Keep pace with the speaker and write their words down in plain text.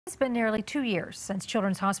It's been nearly 2 years since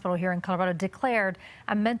Children's Hospital here in Colorado declared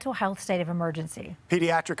a mental health state of emergency.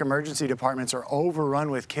 Pediatric emergency departments are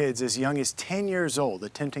overrun with kids as young as 10 years old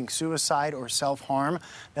attempting suicide or self-harm.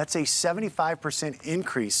 That's a 75%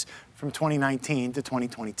 increase from 2019 to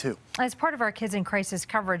 2022. As part of our Kids in Crisis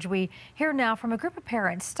coverage, we hear now from a group of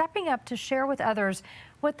parents stepping up to share with others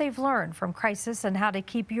what they've learned from crisis and how to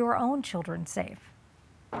keep your own children safe.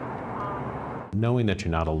 Knowing that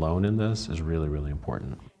you're not alone in this is really, really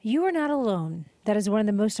important. You are not alone. That is one of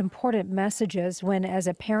the most important messages when, as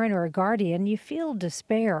a parent or a guardian, you feel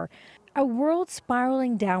despair. A world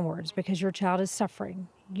spiraling downwards because your child is suffering.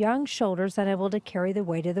 Young shoulders unable to carry the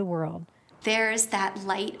weight of the world. There's that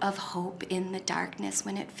light of hope in the darkness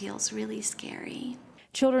when it feels really scary.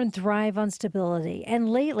 Children thrive on stability, and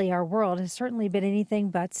lately our world has certainly been anything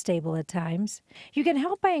but stable at times. You can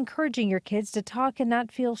help by encouraging your kids to talk and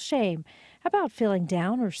not feel shame about feeling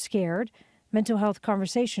down or scared. Mental health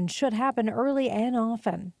conversations should happen early and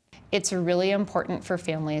often. It's really important for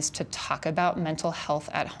families to talk about mental health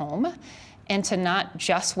at home and to not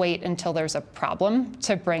just wait until there's a problem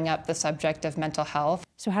to bring up the subject of mental health.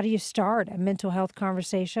 So how do you start a mental health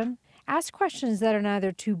conversation? Ask questions that are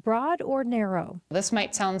neither too broad or narrow. This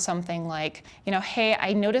might sound something like, hey,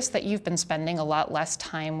 I noticed that you've been spending a lot less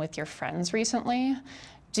time with your friends recently.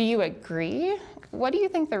 Do you agree? What do you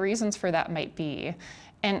think the reasons for that might be?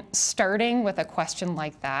 And starting with a question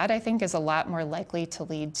like that, I think, is a lot more likely to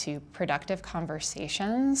lead to productive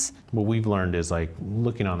conversations. What we've learned is like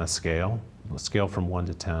looking on a scale from 1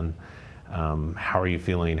 to 10. How are you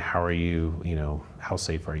feeling? How are you, how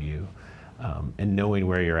safe are you? And knowing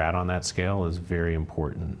where you're at on that scale is very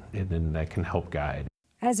important, and then that can help guide.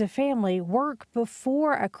 As a family, work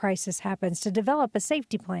before a crisis happens to develop a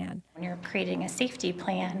safety plan. When you're creating a safety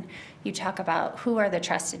plan, you talk about who are the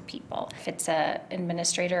trusted people. If it's an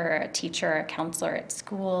administrator or a teacher or a counselor at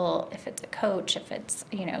school, if it's a coach, if it's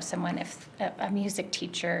someone, if a music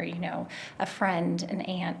teacher, a friend, an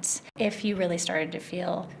aunt. If you really started to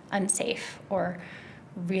feel unsafe or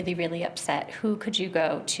really, really upset, who could you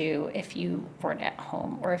go to if you weren't at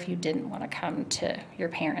home or if you didn't want to come to your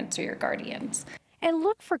parents or your guardians? And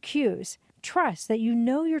look for cues. Trust that you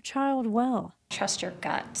know your child well. Trust your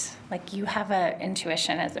gut. Like, you have an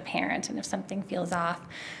intuition as a parent, and if something feels off,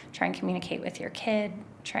 try and communicate with your kid,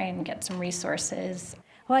 try and get some resources.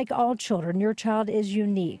 Like all children, your child is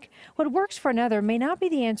unique. What works for another may not be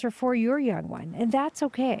the answer for your young one, and that's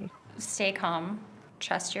okay. Stay calm,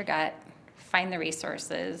 trust your gut, find the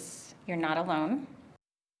resources. You're not alone.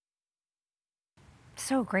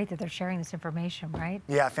 So great that they're sharing this information, right?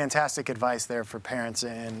 Yeah, fantastic advice there for parents,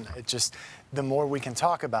 and it just, the more we can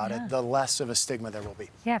talk about it, the less of a stigma there will be.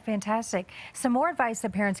 Yeah, fantastic. Some more advice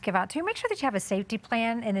that parents give out too. Make sure that you have a safety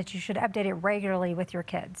plan and that you should update it regularly with your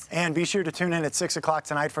kids. And be sure to tune in at 6 o'clock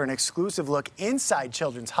tonight for an exclusive look inside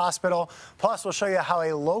Children's Hospital. Plus, we'll show you how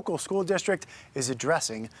a local school district is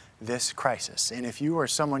addressing this crisis. And if you or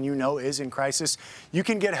someone you know is in crisis, you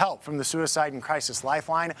can get help from the Suicide and Crisis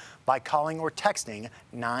Lifeline by calling or texting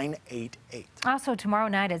 988. Also, tomorrow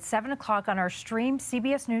night at 7 o'clock on our stream,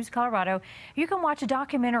 CBS News Colorado, you can watch a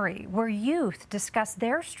documentary where youth discuss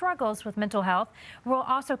their struggles with mental health. We'll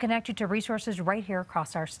also connect you to resources right here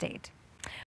across our state.